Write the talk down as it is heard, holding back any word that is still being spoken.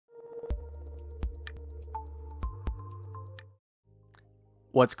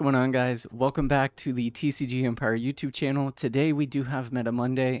What's going on, guys? Welcome back to the TCG Empire YouTube channel. Today we do have Meta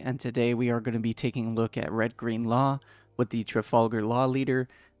Monday, and today we are going to be taking a look at Red Green Law with the Trafalgar Law leader.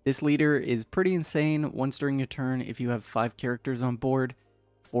 This leader is pretty insane. Once during your turn, if you have 5 characters on board,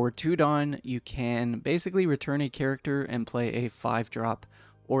 for 2 Dawn, you can basically return a character and play a 5-drop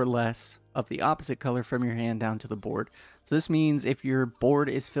or less of the opposite color from your hand down to the board. So this means if your board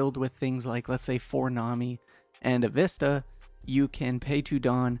is filled with things like, let's say, 4 Nami and a Vista, you can pay 2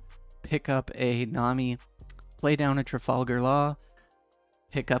 Dawn, pick up a Nami, play down a Trafalgar Law,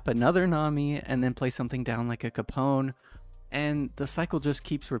 pick up another Nami, and then play something down like a Capone, and the cycle just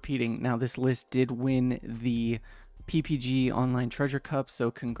keeps repeating. Now, this list did win the PPG Online Treasure Cup, so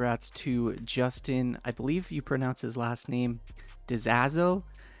congrats to Justin. I believe you pronounce his last name Dizazzo.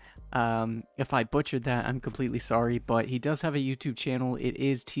 If I butchered that, I'm completely sorry, but he does have a YouTube channel. It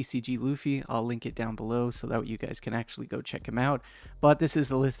is TCG Luffy. I'll link it down below so that you guys can actually go check him out. But this is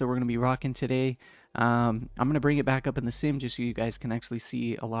the list that we're going to be rocking today. I'm going to bring it back up in the sim just so you guys can actually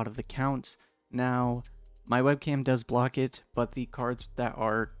see a lot of the counts. Now, my webcam does block it, but the cards that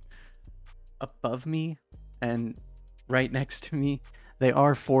are above me and right next to me, they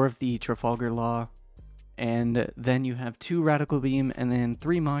are 4 of the Trafalgar Law. And then you have 2 Radical Beam, and then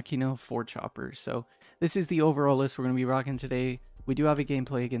 3 Machina, 4 Choppers. So this is the overall list we're going to be rocking today. We do have a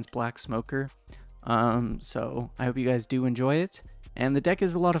gameplay against Black Smoker, so I hope you guys do enjoy it. And the deck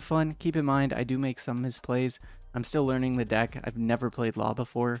is a lot of fun. Keep in mind, I do make some misplays. I'm still learning the deck. I've never played Law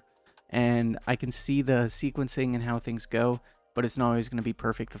before, and I can see the sequencing and how things go, but it's not always going to be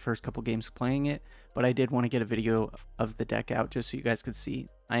perfect the first couple games playing it. But I did want to get a video of the deck out just so you guys could see.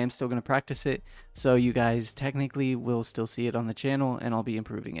 I am still going to practice it, so you guys technically will still see it on the channel, and I'll be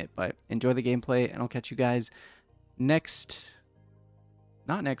improving it. But enjoy the gameplay, and I'll catch you guys not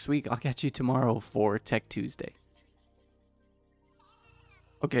next week, I'll catch you tomorrow for Tech Tuesday.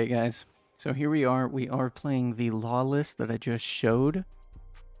 Okay, guys, so here we are. We are playing the Law list that I just showed,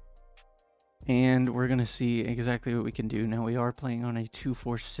 and we're going to see exactly what we can do. Now, we are playing on a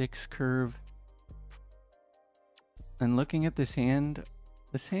 2-4-6 curve. And looking at this hand's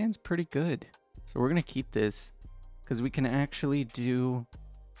pretty good. So we're going to keep this because we can actually do...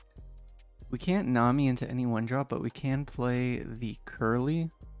 We can't Nami into any 1-drop, but we can play the Curly.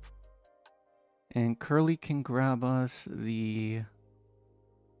 And Curly can grab us the...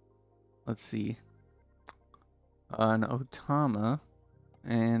 Let's see. An Otama.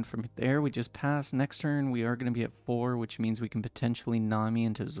 And from there, we just pass. Next turn, we are going to be at 4, which means we can potentially Nami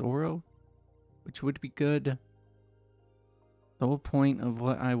into Zoro, which would be good. The whole point of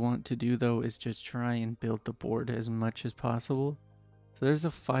what I want to do, though, is just try and build the board as much as possible. So there's a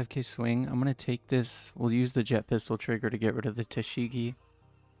 5k swing. I'm going to take this. We'll use the Jet Pistol trigger to get rid of the Tashigi.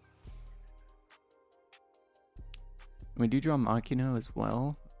 We do draw Makino as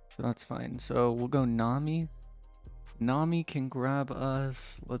well, so that's fine. So we'll go Nami. Nami can grab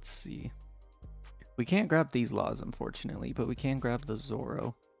us. Let's see. We can't grab these Laws, unfortunately, but we can grab the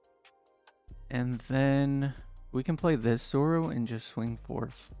Zoro. And then... we can play this Zoro and just swing for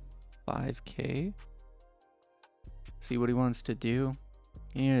 5k. See what he wants to do.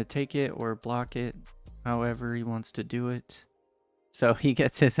 He can either take it or block it, however he wants to do it. So he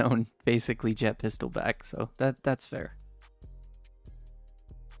gets his own, basically, Jet Pistol back, so that's fair.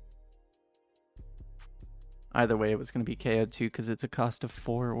 Either way, it was going to be KO'd too because it's a cost of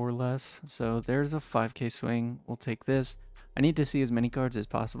 4 or less. So there's a 5k swing. We'll take this. I need to see as many cards as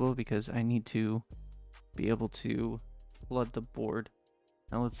possible because I need to be able to flood the board.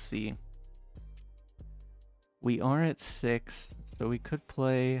 Now let's see. We are at 6, so we could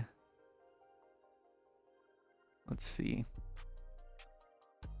play... Let's see.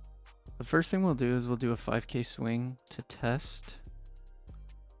 The first thing we'll do is we'll do a 5k swing to test.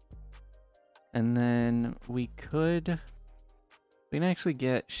 And then we can actually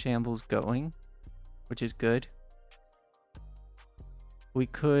get Shambles going, which is good. We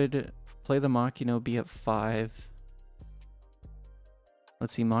could play the Makino, be at 5.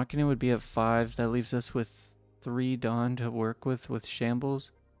 Let's see, Makino would be at 5. That leaves us with 3 Dawn to work with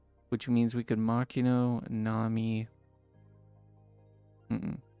Shambles, which means we could Makino, Nami.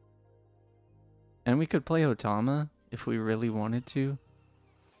 And we could play Otama if we really wanted to.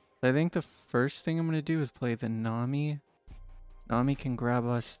 I think the first thing I'm going to do is play the Nami. Nami can grab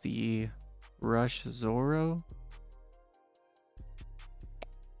us the Rush Zoro.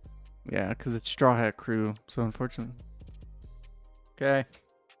 Yeah, because it's Straw Hat Crew, so unfortunately. Okay.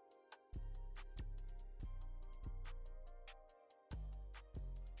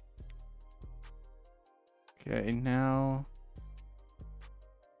 Okay, now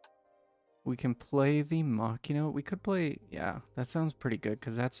we can play the Machina. We could play, yeah, that sounds pretty good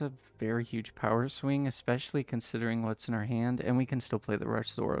because that's a very huge power swing, especially considering what's in our hand, and we can still play the Rush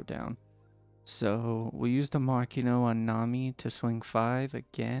Zoro down. So we'll use the Machina on Nami to swing 5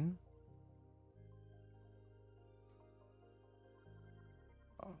 again.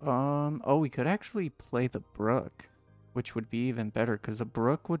 Oh, we could actually play the Brook, which would be even better because the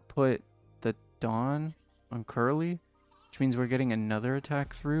Brook would put the Dawn on Curly, which means we're getting another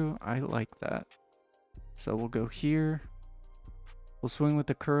attack through. I like that. So we'll go here. We'll swing with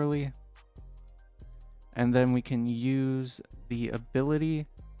the Curly. And then we can use the ability.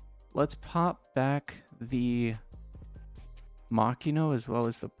 Let's pop back the Machina as well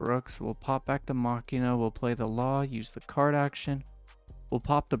as the Brook. So we'll pop back the Machina. We'll play the Law, use the card action. We'll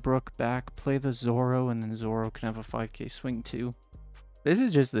pop the Brook back, play the Zoro, and then Zoro can have a 5k swing too. This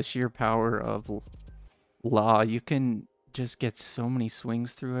is just the sheer power of Law. You can just get so many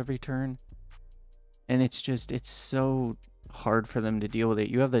swings through every turn. And it's so hard for them to deal with it.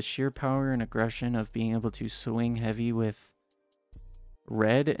 You have the sheer power and aggression of being able to swing heavy with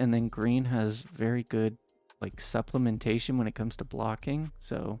red, and then green has very good like supplementation when it comes to blocking.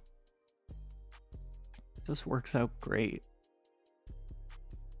 So this works out great.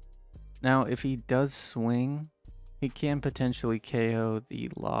 Now, if he does swing, he can potentially KO the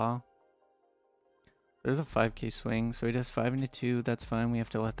Law. There's a 5k swing, so he does 5 into 2. That's fine. We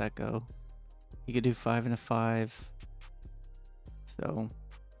have to let that go. He could do 5 into 5. So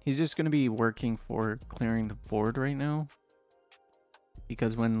he's just going to be working for clearing the board right now.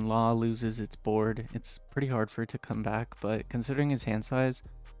 Because when Law loses its board, it's pretty hard for it to come back. But considering his hand size,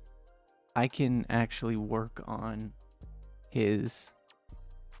 I can actually work on his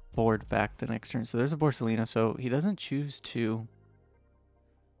board back the next turn. So there's a Borsalino. So he doesn't choose to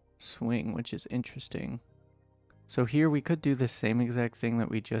swing, which is interesting. So here we could do the same exact thing that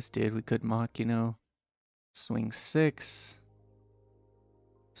we just did. We could Machina, swing 6.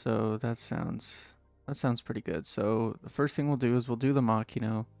 So that sounds pretty good. So the first thing we'll do is we'll do the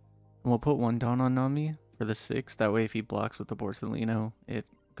Machina, and we'll put 1 Dawn on Nami for the 6. That way if he blocks with the Borsalino, it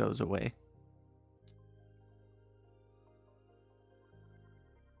goes away.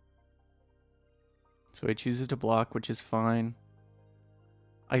 So he chooses to block, which is fine.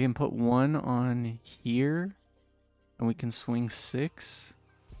 I can put 1 on here, and we can swing 6.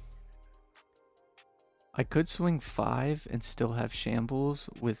 I could swing 5 and still have shambles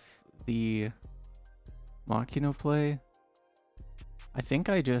with the Machina play. I think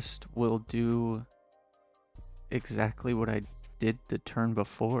I just will do exactly what I did the turn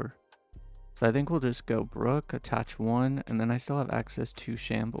before. So I think we'll just go Brook, attach 1, and then I still have access to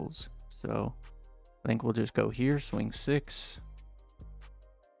shambles. So I think we'll just go here, swing 6.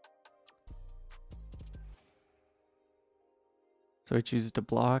 So he chooses to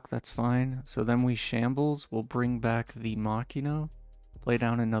block, that's fine. So then we shambles, we'll bring back the Machina, play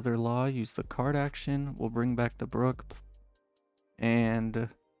down another Law, use the card action, we'll bring back the Brook, and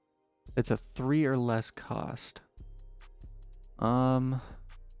it's a 3 or less cost. I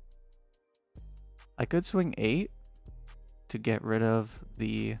could swing 8 to get rid of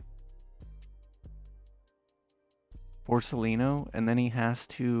the Borsalino, and then he has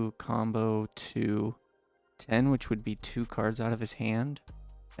to combo to 10, which would be 2 cards out of his hand.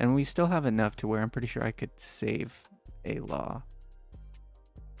 And we still have enough to where I'm pretty sure I could save a Law.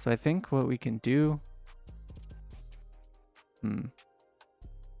 So I think what we can do... You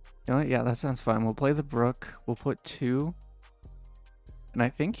know what? Yeah, that sounds fine. We'll play the Brook. We'll put 2. And I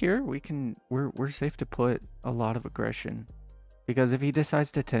think here we're safe to put a lot of aggression. Because if he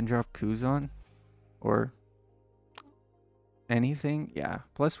decides to 10-drop Kuzan or anything, yeah.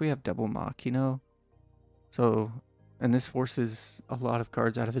 Plus we have double Machina. So, and this forces a lot of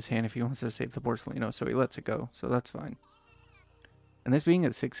cards out of his hand if he wants to save the Borsalino, so he lets it go. So that's fine. And this being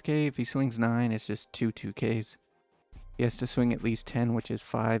at 6k, if he swings 9, it's just 2 2ks. He has to swing at least 10, which is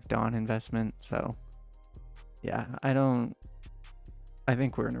 5 Dawn investment. So, yeah, I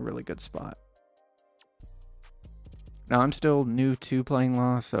think we're in a really good spot. Now, I'm still new to playing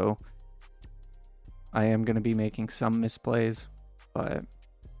Law, so I am going to be making some misplays, but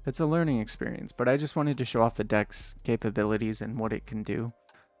it's a learning experience. But I just wanted to show off the deck's capabilities and what it can do.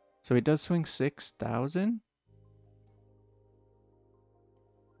 So he does swing 6,000.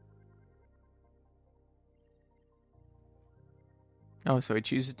 Oh, so he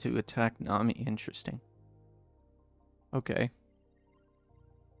chooses to attack Nami. Interesting. Okay.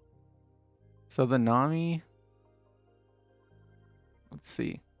 So the Nami... Let's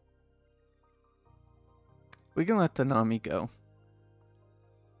see. We can let the Nami go.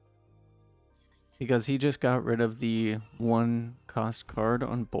 Because he just got rid of the 1 cost card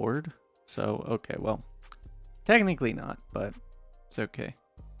on board. So, okay, well, technically not, but it's okay.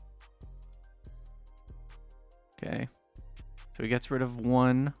 Okay, so he gets rid of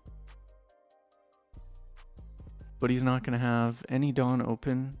 1. But he's not going to have any Dawn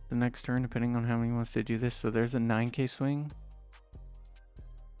open the next turn, depending on how he wants to do this. So there's a 9k swing.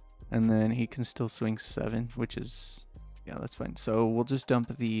 And then he can still swing 7, which is, yeah, that's fine. So we'll just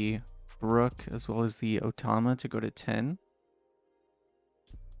dump the Brook as well as the Otama to go to 10.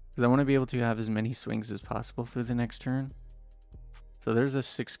 Because I want to be able to have as many swings as possible through the next turn. So there's a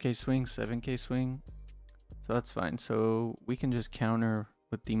 6k swing, 7k swing. So that's fine. So we can just counter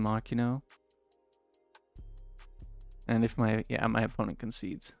with the Makino. And if my opponent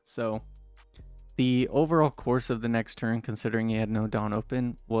concedes. So the overall course of the next turn, considering he had no Dawn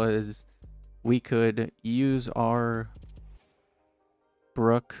open, was we could use our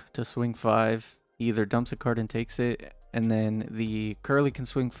Brook to swing 5. He either dumps a card and takes it, and then the Curly can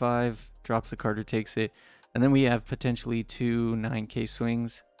swing 5, drops the card or takes it, and then we have potentially 2 9k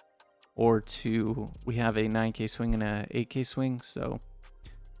swings, or we have a 9k swing and a 8k swing. So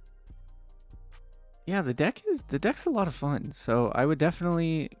yeah, the deck's a lot of fun, so I would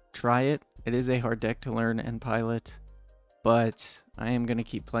definitely try it. It is a hard deck to learn and pilot, but I am going to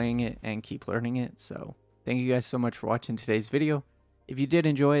keep playing it and keep learning it. So thank you guys so much for watching today's video. If you did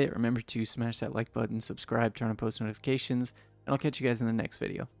enjoy it, remember to smash that like button, subscribe, turn on post notifications, and I'll catch you guys in the next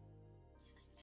video.